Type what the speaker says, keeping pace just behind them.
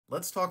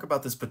Let's talk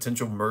about this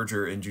potential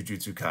merger in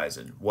Jujutsu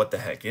Kaisen. What the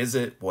heck is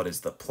it? What is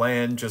the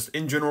plan? Just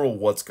in general,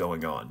 what's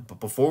going on? But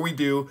before we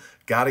do,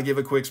 gotta give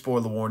a quick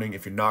spoiler warning.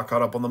 If you're not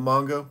caught up on the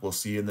manga, we'll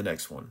see you in the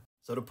next one.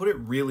 So to put it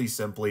really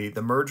simply,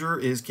 the merger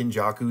is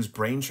Kenjaku's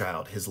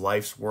brainchild, his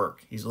life's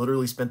work. He's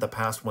literally spent the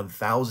past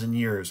 1,000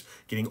 years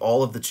getting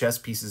all of the chess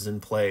pieces in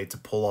play to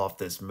pull off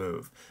this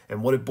move.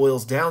 And what it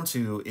boils down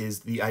to is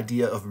the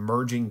idea of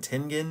merging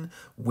Tengen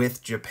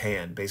with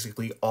Japan,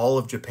 basically all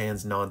of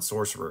Japan's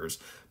non-sorcerers.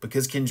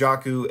 Because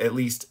Kenjaku, at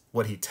least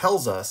what he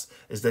tells us,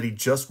 is that he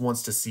just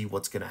wants to see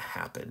what's going to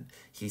happen.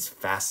 He's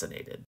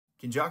fascinated.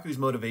 Kenjaku's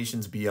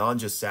motivations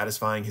beyond just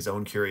satisfying his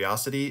own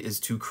curiosity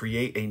is to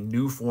create a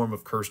new form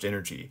of cursed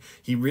energy.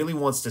 He really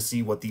wants to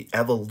see what the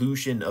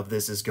evolution of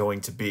this is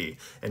going to be.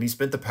 And he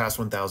spent the past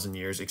 1,000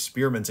 years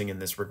experimenting in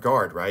this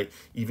regard, right?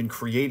 Even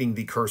creating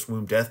the cursed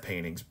womb death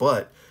paintings.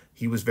 But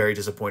he was very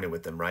disappointed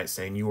with them, right?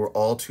 Saying you were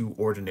all too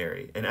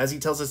ordinary. And as he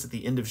tells us at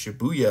the end of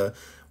Shibuya,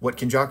 what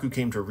Kenjaku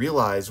came to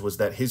realize was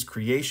that his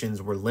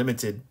creations were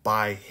limited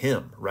by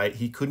him, right?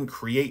 He couldn't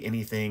create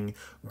anything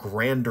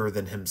grander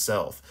than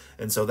himself.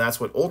 And so that's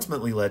what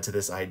ultimately led to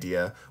this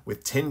idea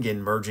with Tengen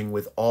merging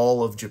with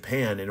all of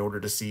Japan in order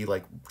to see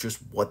like just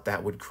what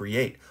that would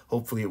create.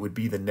 Hopefully it would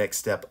be the next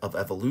step of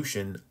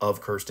evolution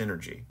of cursed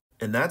energy.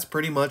 And that's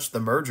pretty much the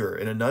merger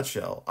in a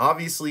nutshell.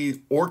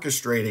 Obviously,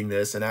 orchestrating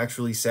this and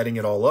actually setting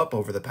it all up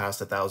over the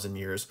past 1,000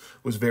 years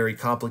was very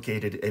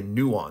complicated and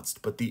nuanced.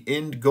 But the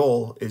end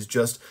goal is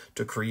just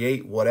to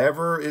create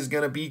whatever is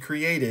going to be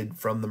created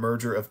from the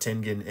merger of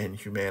Tengen and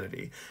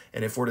humanity.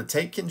 And if we're to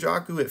take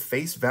Kenjaku at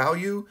face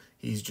value,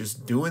 he's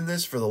just doing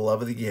this for the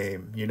love of the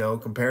game, you know,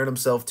 comparing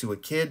himself to a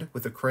kid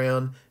with a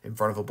crayon in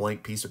front of a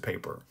blank piece of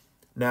paper.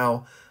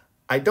 Now,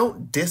 I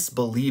don't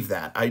disbelieve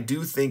that. I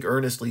do think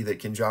earnestly that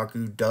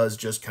Kenjaku does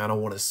just kind of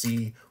want to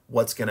see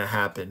what's going to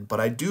happen. But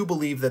I do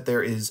believe that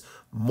there is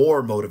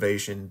more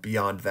motivation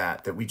beyond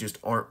that we just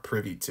aren't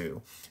privy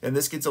to. And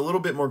this gets a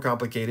little bit more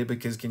complicated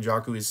because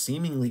Kenjaku is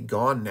seemingly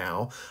gone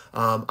now.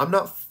 I'm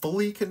not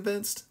fully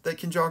convinced that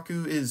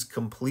Kenjaku is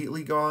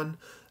completely gone,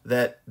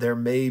 that there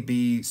may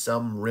be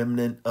some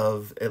remnant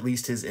of at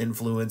least his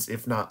influence,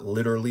 if not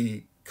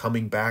literally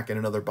coming back in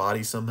another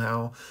body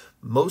somehow,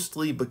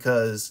 mostly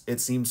because it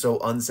seemed so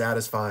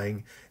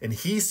unsatisfying and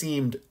he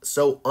seemed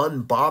so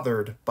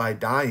unbothered by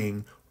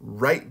dying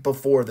right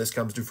before this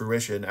comes to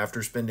fruition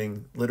after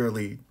spending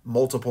literally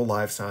multiple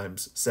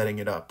lifetimes setting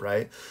it up,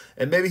 right?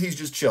 And maybe he's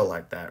just chill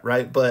like that,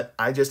 right? But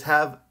I just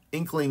have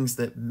inklings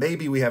that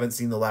maybe we haven't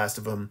seen the last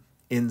of him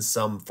in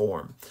some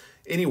form.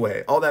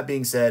 Anyway, all that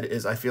being said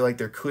is I feel like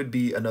there could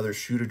be another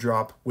shoe to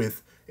drop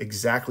with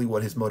exactly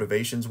what his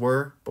motivations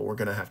were, but we're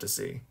going to have to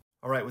see.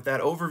 All right, with that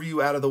overview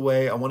out of the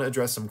way, I want to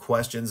address some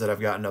questions that I've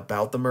gotten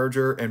about the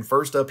merger. And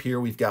first up here,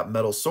 we've got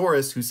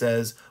Metalsaurus, who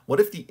says, what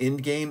if the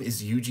end game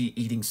is Yuji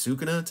eating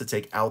Sukuna to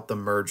take out the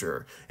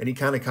merger? And he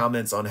kind of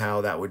comments on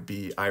how that would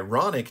be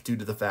ironic due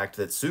to the fact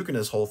that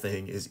Sukuna's whole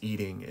thing is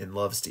eating and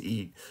loves to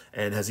eat,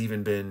 and has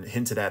even been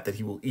hinted at that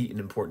he will eat an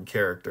important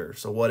character.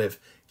 So what if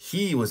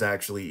he was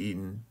actually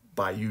eaten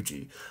by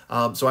Yuji?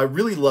 So I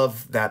really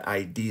love that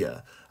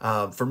idea.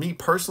 For me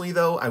personally,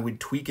 though, I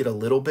would tweak it a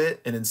little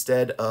bit, and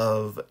instead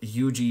of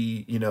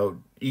Yuji, you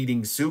know,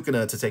 eating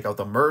Sukuna to take out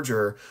the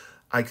merger,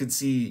 I could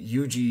see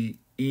Yuji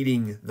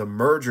eating the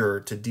merger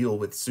to deal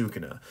with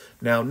Sukuna.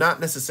 Now, not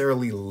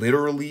necessarily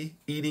literally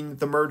eating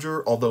the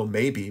merger, although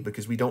maybe,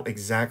 because we don't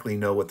exactly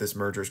know what this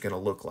merger is going to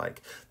look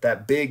like.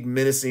 That big,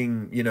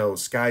 menacing, you know,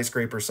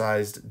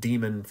 skyscraper-sized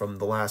demon from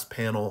the last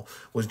panel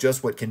was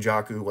just what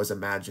Kenjaku was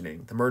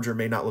imagining. The merger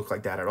may not look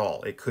like that at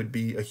all. It could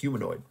be a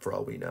humanoid, for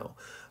all we know.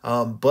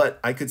 But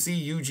I could see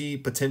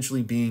Yuji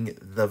potentially being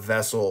the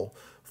vessel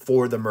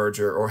for the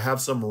merger, or have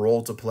some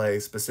role to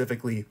play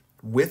specifically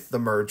with the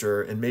merger,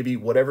 and maybe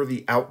whatever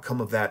the outcome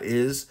of that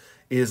is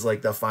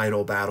like the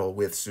final battle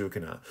with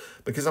Sukuna.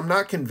 Because I'm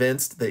not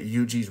convinced that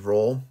Yuji's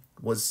role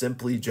was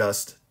simply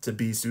just to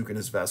be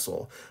Sukuna's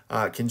vessel.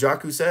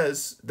 Kenjaku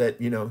says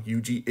that, you know,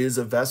 Yuji is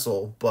a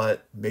vessel,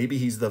 but maybe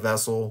he's the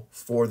vessel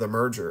for the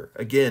merger.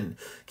 Again,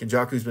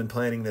 Kenjaku's been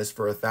planning this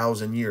for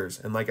 1,000 years.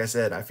 And like I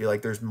said, I feel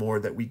like there's more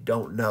that we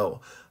don't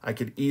know. I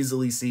could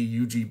easily see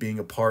Yuji being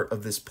a part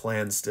of this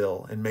plan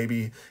still. And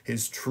maybe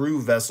his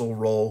true vessel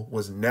role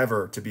was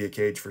never to be a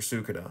cage for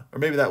Sukuna. Or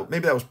maybe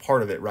that was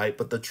part of it, right?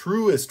 But the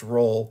truest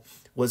role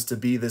was to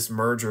be this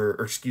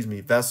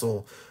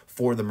vessel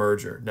for the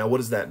merger. Now, what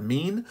does that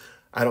mean?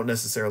 I don't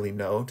necessarily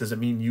know. Does it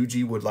mean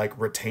Yuji would like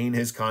retain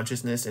his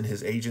consciousness and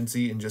his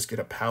agency and just get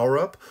a power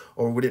up?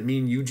 Or would it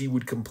mean Yuji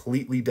would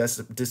completely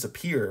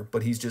disappear,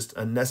 but he's just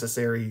a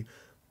necessary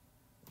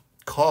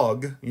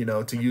cog, you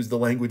know, to use the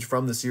language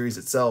from the series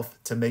itself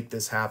to make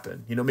this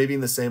happen? You know, maybe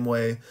in the same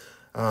way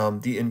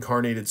the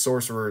incarnated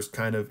sorcerers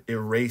kind of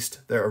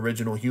erased their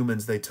original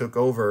humans they took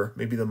over.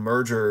 Maybe the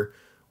merger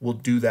will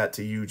do that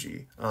to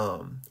Yuji.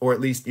 Or at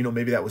least, you know,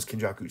 maybe that was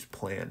Kenjaku's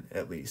plan,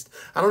 at least.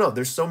 I don't know.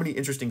 There's so many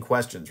interesting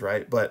questions,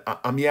 right? But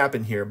I'm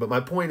yapping here. But my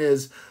point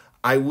is,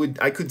 I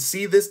could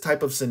see this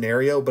type of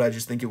scenario, but I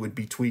just think it would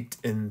be tweaked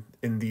in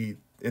the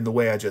in the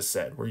way I just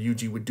said, where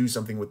Yuji would do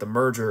something with the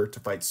merger to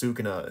fight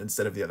Sukuna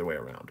instead of the other way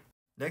around.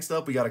 Next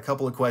up, we got a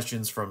couple of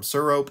questions from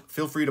Surope.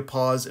 Feel free to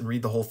pause and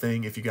read the whole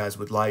thing if you guys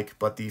would like,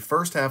 but the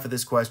first half of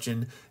this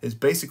question is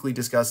basically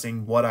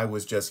discussing what I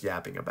was just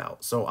yapping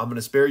about. So I'm going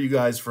to spare you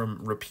guys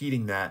from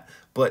repeating that,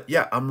 but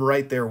yeah, I'm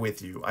right there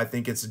with you. I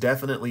think it's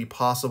definitely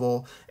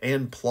possible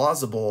and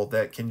plausible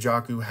that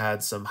Kenjaku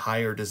had some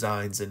higher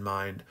designs in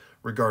mind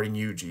regarding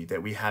Yuji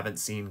that we haven't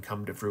seen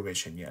come to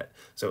fruition yet.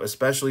 So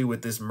especially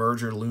with this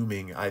merger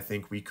looming, I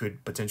think we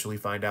could potentially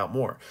find out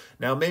more.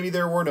 Now, maybe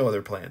there were no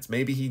other plans.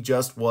 Maybe he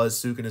just was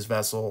Sukuna's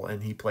vessel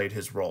and he played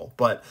his role.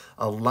 But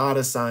a lot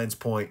of signs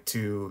point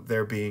to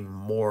there being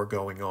more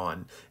going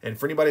on. And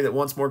for anybody that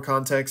wants more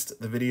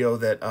context, the video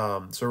that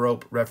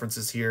Surope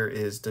references here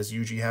is, does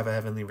Yuji have a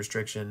heavenly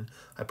restriction?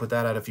 I put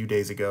that out a few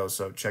days ago,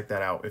 so check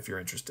that out if you're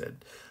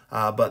interested.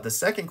 But the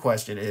second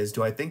question is,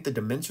 do I think the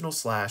dimensional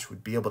slash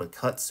would be able to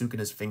cut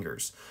Sukuna's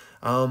fingers?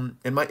 And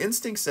my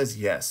instinct says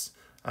yes,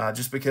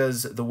 just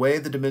because the way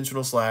the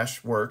dimensional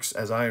slash works,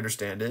 as I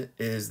understand it,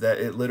 is that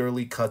it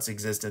literally cuts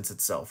existence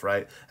itself,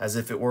 right? As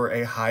if it were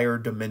a higher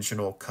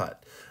dimensional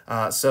cut.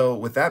 So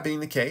with that being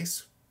the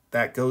case,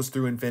 that goes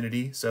through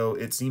infinity, so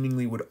it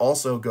seemingly would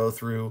also go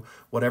through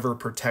whatever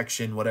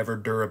protection, whatever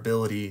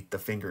durability the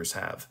fingers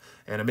have.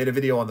 And I made a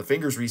video on the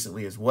fingers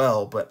recently as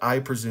well, but I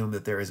presume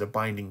that there is a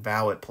binding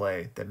vow at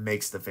play that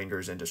makes the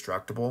fingers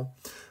indestructible.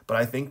 But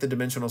I think the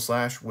dimensional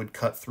slash would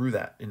cut through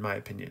that, in my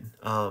opinion.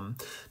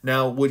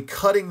 Now, would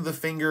cutting the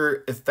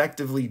finger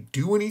effectively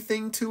do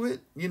anything to it?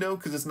 You know,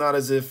 because it's not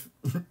as if,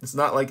 it's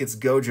not like it's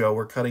Gojo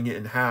where cutting it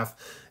in half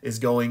is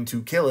going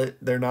to kill it.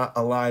 They're not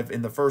alive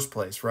in the first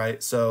place,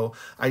 right? So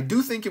I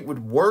do think it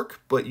would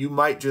work, but you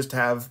might just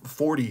have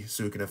 40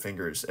 Sukuna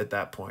fingers at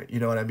that point. You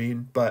know what I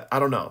mean? But I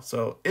don't know.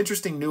 So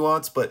interesting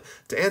nuance, but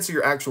to answer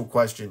your actual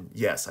question,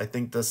 yes, I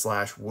think the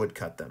slash would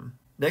cut them.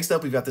 Next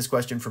up, we've got this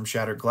question from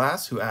Shattered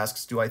Glass, who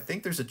asks, do I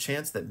think there's a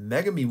chance that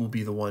Megami will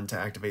be the one to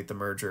activate the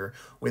merger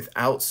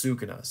without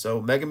Sukuna?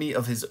 So Megami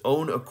of his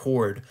own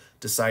accord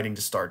deciding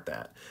to start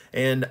that.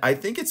 And I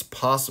think it's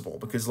possible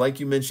because, like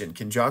you mentioned,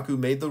 Kenjaku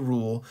made the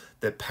rule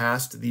that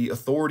passed the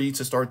authority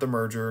to start the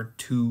merger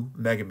to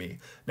Megami.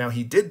 Now,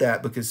 he did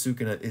that because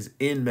Sukuna is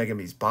in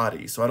Megami's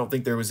body, so I don't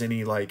think there was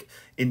any, like,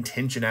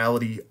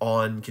 intentionality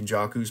on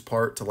Kenjaku's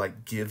part to,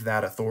 like, give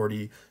that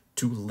authority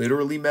to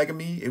literally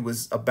Megami. It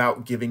was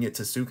about giving it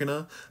to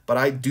Sukuna, but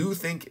I do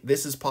think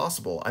this is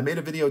possible. I made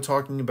a video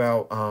talking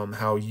about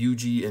how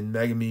Yuji and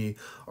Megami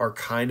are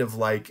kind of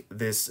like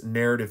this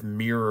narrative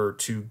mirror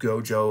to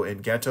Gojo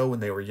and Geto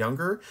when they were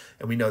younger,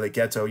 and we know that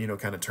Geto, you know,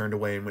 kind of turned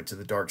away and went to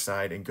the dark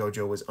side, and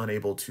Gojo was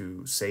unable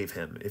to save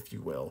him, if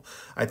you will.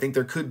 I think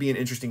there could be an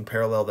interesting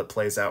parallel that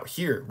plays out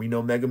here. We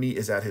know Megami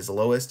is at his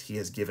lowest. He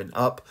has given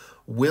up.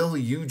 Will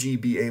Yuji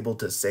be able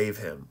to save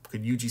him?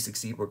 Could Yuji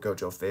succeed where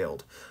Gojo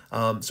failed?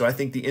 So I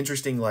think the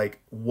interesting, like,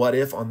 what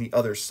if on the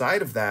other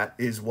side of that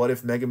is what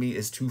if Megami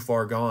is too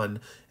far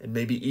gone, and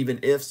maybe even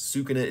if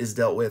Sukuna is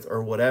dealt with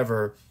or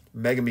whatever,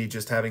 Megami,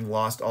 just having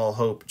lost all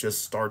hope,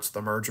 just starts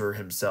the merger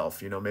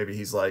himself. You know, maybe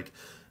he's like,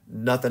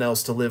 nothing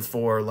else to live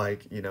for,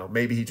 like, you know,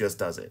 maybe he just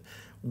does it.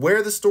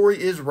 Where the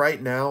story is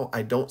right now,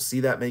 I don't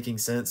see that making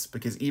sense,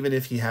 because even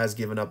if he has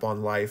given up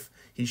on life,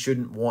 he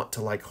shouldn't want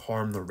to, like,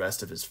 harm the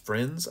rest of his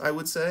friends, I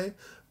would say.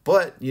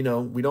 But, you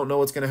know, we don't know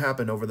what's going to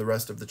happen over the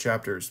rest of the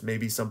chapters.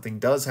 Maybe something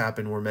does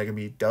happen where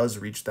Megami does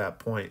reach that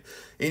point.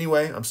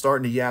 Anyway, I'm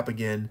starting to yap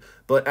again,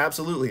 but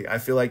absolutely, I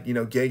feel like, you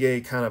know,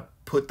 Gege kind of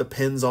put the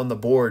pins on the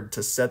board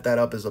to set that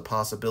up as a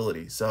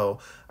possibility. So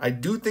I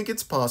do think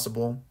it's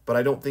possible, but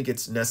I don't think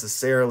it's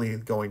necessarily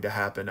going to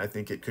happen. I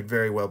think it could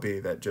very well be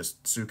that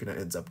just Sukuna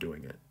ends up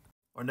doing it.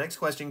 Our next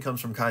question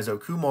comes from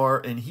Kaizo Kumar,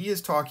 and he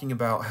is talking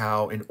about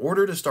how in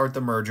order to start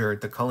the merger,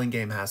 the culling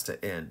game has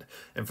to end.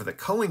 And for the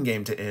culling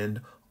game to end,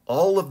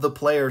 all of the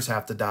players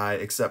have to die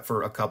except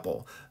for a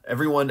couple.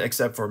 Everyone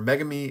except for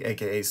Megami,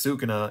 aka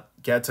Sukuna,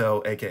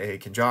 Geto, aka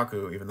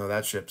Kenjaku, even though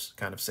that ship's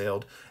kind of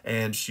sailed,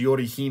 and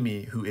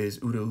Shiorihime, who is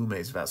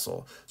Uraume's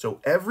vessel. So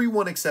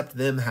everyone except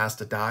them has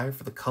to die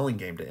for the culling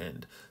game to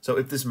end. So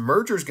if this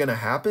merger is going to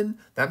happen,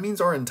 that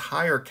means our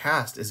entire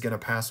cast is going to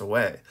pass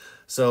away.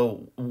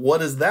 So what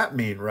does that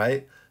mean,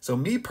 right? So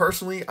me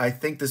personally, I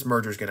think this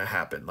merger is going to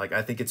happen. Like,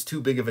 I think it's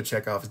too big of a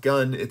Chekhov's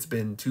gun. It's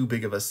been too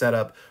big of a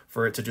setup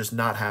for it to just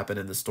not happen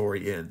and the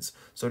story ends.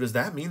 So does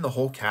that mean the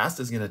whole cast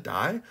is going to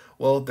die?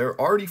 Well, they're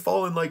already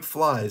falling like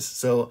flies.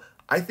 So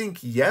I think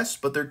yes,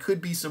 but there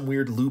could be some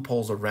weird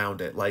loopholes around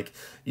it. Like,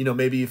 you know,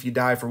 maybe if you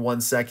die for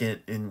 1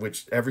 second in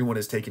which everyone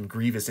has taken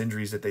grievous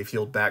injuries that they've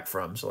healed back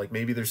from. So like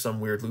maybe there's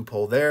some weird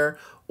loophole there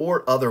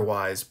or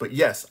otherwise. But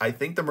yes, I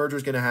think the merger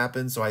is going to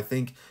happen. So I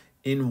think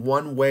in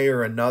one way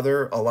or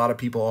another, a lot of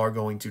people are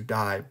going to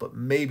die, but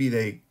maybe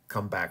they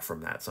come back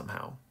from that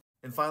somehow.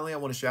 And finally, I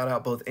want to shout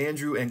out both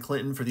Andrew and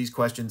Clinton for these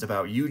questions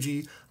about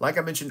Yuji. Like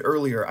I mentioned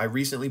earlier, I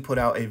recently put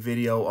out a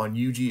video on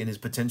Yuji and his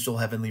potential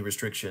heavenly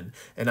restriction,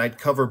 and I'd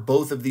cover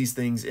both of these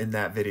things in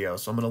that video.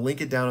 So I'm going to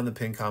link it down in the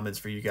pinned comments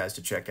for you guys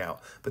to check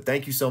out. But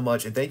thank you so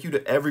much, and thank you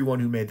to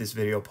everyone who made this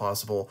video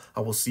possible.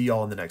 I will see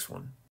y'all in the next one.